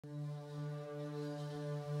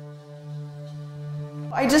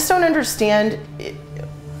I just don't understand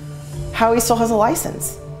how he still has a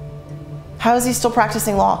license. How is he still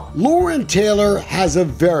practicing law? Lauren Taylor has a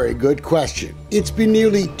very good question. It's been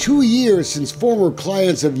nearly 2 years since former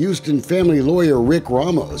clients of Houston family lawyer Rick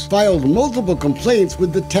Ramos filed multiple complaints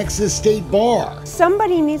with the Texas State Bar.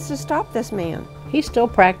 Somebody needs to stop this man. He's still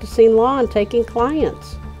practicing law and taking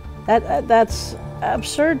clients. That's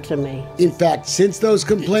absurd to me. In fact, since those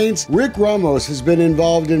complaints, Rick Ramos has been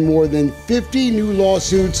involved in more than 50 new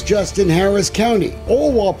lawsuits just in Harris County,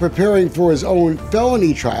 all while preparing for his own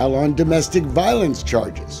felony trial on domestic violence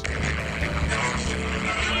charges.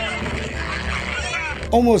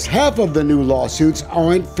 Almost half of the new lawsuits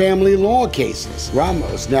aren't family law cases.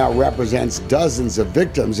 Ramos now represents dozens of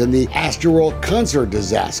victims in the Astroworld concert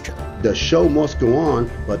disaster. The show must go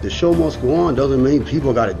on, but the show must go on doesn't mean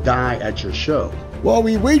people gotta die at your show. While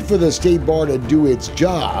we wait for the state bar to do its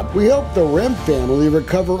job, we help the Remp family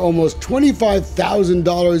recover almost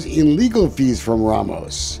 $25,000 in legal fees from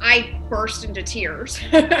Ramos. I burst into tears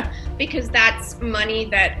because that's money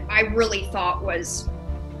that I really thought was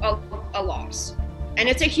a loss. And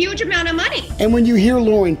it's a huge amount of money. And when you hear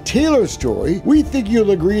Lauren Taylor's story, we think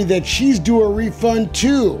you'll agree that she's due a refund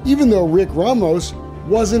too, even though Rick Ramos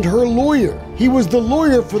wasn't her lawyer. He was the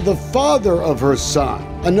lawyer for the father of her son.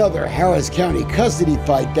 Another Harris County custody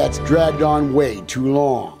fight that's dragged on way too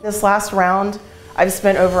long. This last round, I've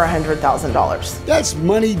spent over $100,000. That's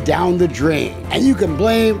money down the drain, and you can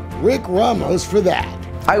blame Rick Ramos for that.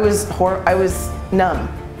 I was numb.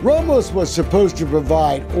 Ramos was supposed to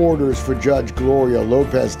provide orders for Judge Gloria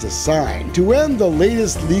Lopez to sign to end the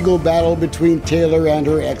latest legal battle between Taylor and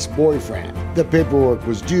her ex-boyfriend. The paperwork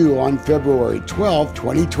was due on February 12,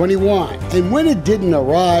 2021, and when it didn't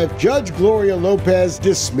arrive, Judge Gloria Lopez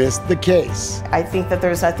dismissed the case. I think that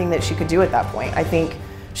there's nothing that she could do at that point. I think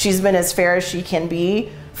she's been as fair as she can be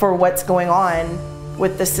for what's going on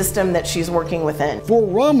with the system that she's working within. For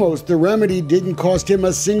Ramos, the remedy didn't cost him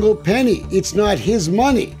a single penny. It's not his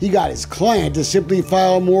money. He got his client to simply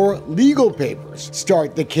file more legal papers,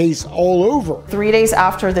 start the case all over. 3 days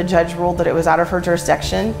after the judge ruled that it was out of her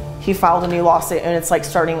jurisdiction, he filed a new lawsuit, and it's like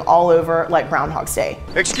starting all over like Groundhog's Day.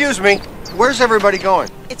 Excuse me, where's everybody going?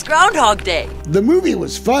 It's Groundhog Day. The movie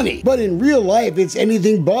was funny, but in real life, it's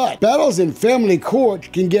anything but. Battles in family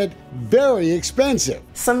court can get very expensive.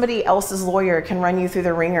 Somebody else's lawyer can run you through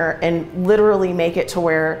the ringer and literally make it to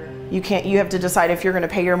where you have to decide if you're going to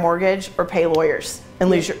pay your mortgage or pay lawyers and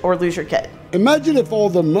lose your kid. Imagine if all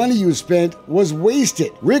the money you spent was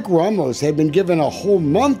wasted. Rick Ramos had been given a whole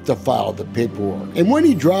month to file the paperwork. And when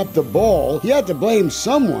he dropped the ball, he had to blame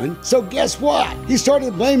someone. So guess what? He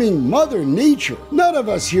started blaming Mother Nature. None of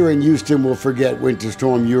us here in Houston will forget Winter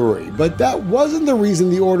Storm Uri, but that wasn't the reason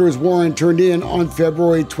the orders weren't turned in on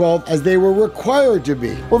February 12th as they were required to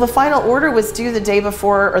be. Well, the final order was due the day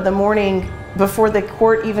before or the morning before the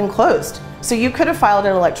court even closed. So you could have filed it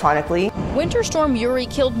electronically. Winter Storm Uri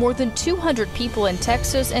killed more than 200 people in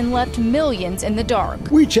Texas and left millions in the dark.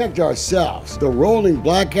 We checked ourselves. The rolling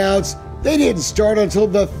blackouts, they didn't start until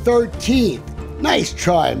the 13th. Nice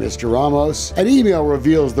try, Mr. Ramos. An email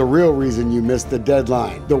reveals the real reason you missed the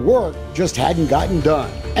deadline. The work just hadn't gotten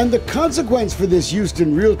done. And the consequence for this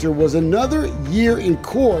Houston realtor was another year in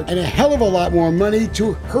court and a hell of a lot more money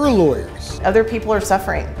to her lawyers. Other people are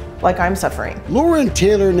suffering, like I'm suffering. Lauren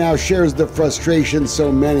Taylor now shares the frustration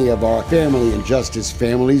so many of our family and justice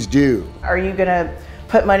families do. Are you gonna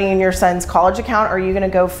put money in your son's college account, or are you gonna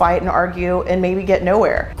go fight and argue and maybe get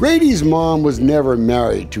nowhere? Grady's mom was never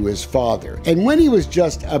married to his father, and when he was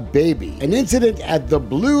just a baby, an incident at the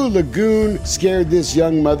Blue Lagoon scared this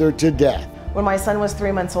young mother to death. When my son was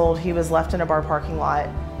 3 months old, he was left in a bar parking lot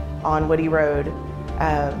on Woody Road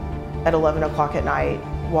at 11 o'clock at night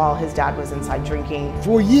while his dad was inside drinking.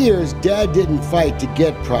 For years, Dad didn't fight to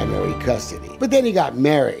get primary custody, but then he got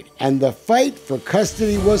married, and the fight for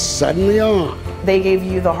custody was suddenly on. They gave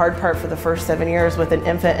you the hard part for the first 7 years with an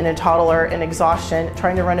infant and a toddler and exhaustion,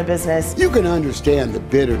 trying to run a business. You can understand the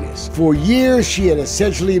bitterness. For years, she had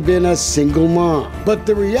essentially been a single mom. But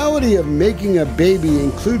the reality of making a baby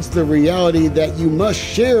includes the reality that you must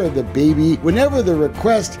share the baby whenever the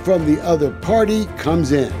request from the other party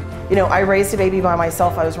comes in. You know, I raised a baby by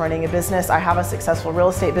myself. I was running a business. I have a successful real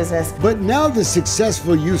estate business. But now the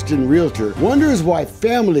successful Houston realtor wonders why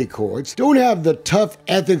family courts don't have the tough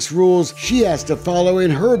ethics rules she has to follow in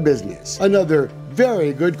her business. Another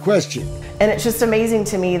very good question. And it's just amazing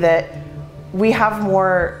to me that we have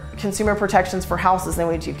more consumer protections for houses than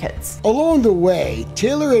we do kids. Along the way,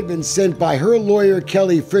 Taylor had been sent by her lawyer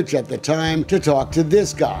Kelly Fritsch at the time to talk to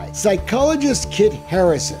this guy, psychologist Kit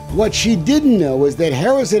Harrison. What she didn't know is that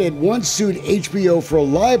Harrison had once sued HBO for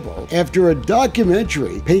libel after a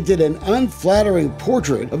documentary painted an unflattering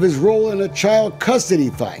portrait of his role in a child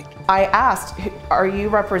custody fight. I asked, are you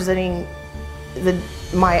representing the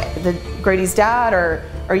Grady's dad, or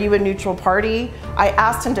are you a neutral party? I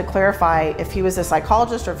asked him to clarify if he was a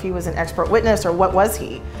psychologist or if he was an expert witness or what was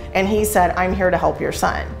he. And he said, I'm here to help your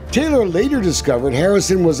son. Taylor later discovered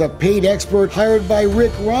Harrison was a paid expert hired by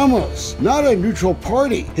Rick Ramos, not a neutral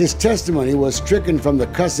party. His testimony was stricken from the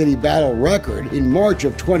custody battle record in March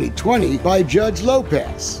of 2020 by Judge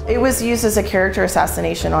Lopez. It was used as a character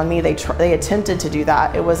assassination on me. They attempted to do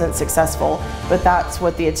that. It wasn't successful, but that's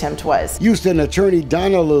what the attempt was. Houston attorney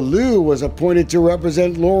Donna Lelou was appointed to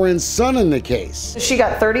represent Lauren's son in the case. She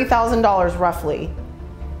got $30,000 roughly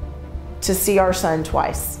to see our son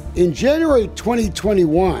twice. In January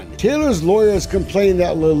 2021, Taylor's lawyers complained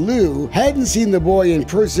that Lelou hadn't seen the boy in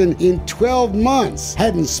person in 12 months,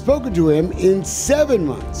 hadn't spoken to him in 7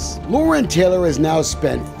 months. Lauren Taylor has now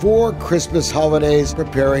spent 4 Christmas holidays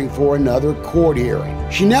preparing for another court hearing.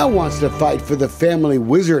 She now wants to fight for the Family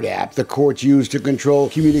Wizard app the courts use to control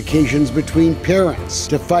communications between parents,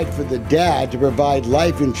 to fight for the dad to provide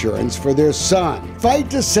life insurance for their son, fight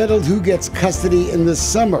to settle who gets custody in the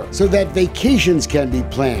summer so that vacations can be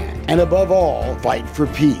planned, and above all, fight for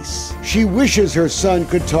peace. She wishes her son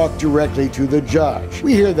could talk directly to the judge.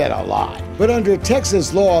 We hear that a lot. But under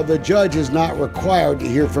Texas law, the judge is not required to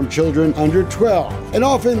hear from children under 12. And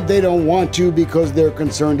often they don't want to because they're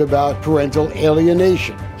concerned about parental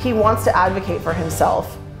alienation. He wants to advocate for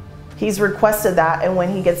himself. He's requested that, and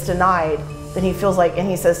when he gets denied, then he feels like, and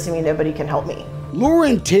he says to me, nobody can help me.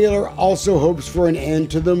 Lauren Taylor also hopes for an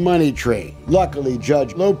end to the money train. Luckily,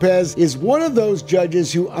 Judge Lopez is one of those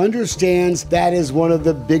judges who understands that is one of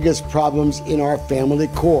the biggest problems in our family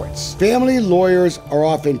courts. Family lawyers are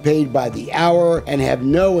often paid by the hour and have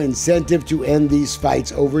no incentive to end these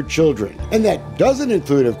fights over children. And that doesn't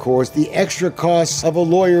include, of course, the extra costs of a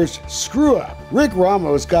lawyer's screw-up. Rick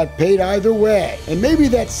Ramos got paid either way, and maybe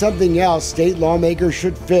that's something else state lawmakers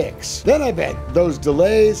should fix. Then I bet those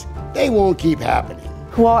delays, they won't keep happening.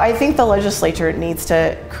 Well, I think the legislature needs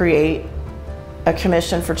to create a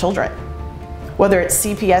commission for children. Whether it's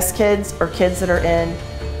CPS kids or kids that are in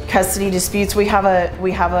custody disputes, we have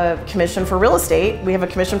a commission for real estate, we have a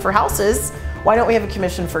commission for houses. Why don't we have a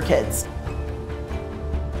commission for kids?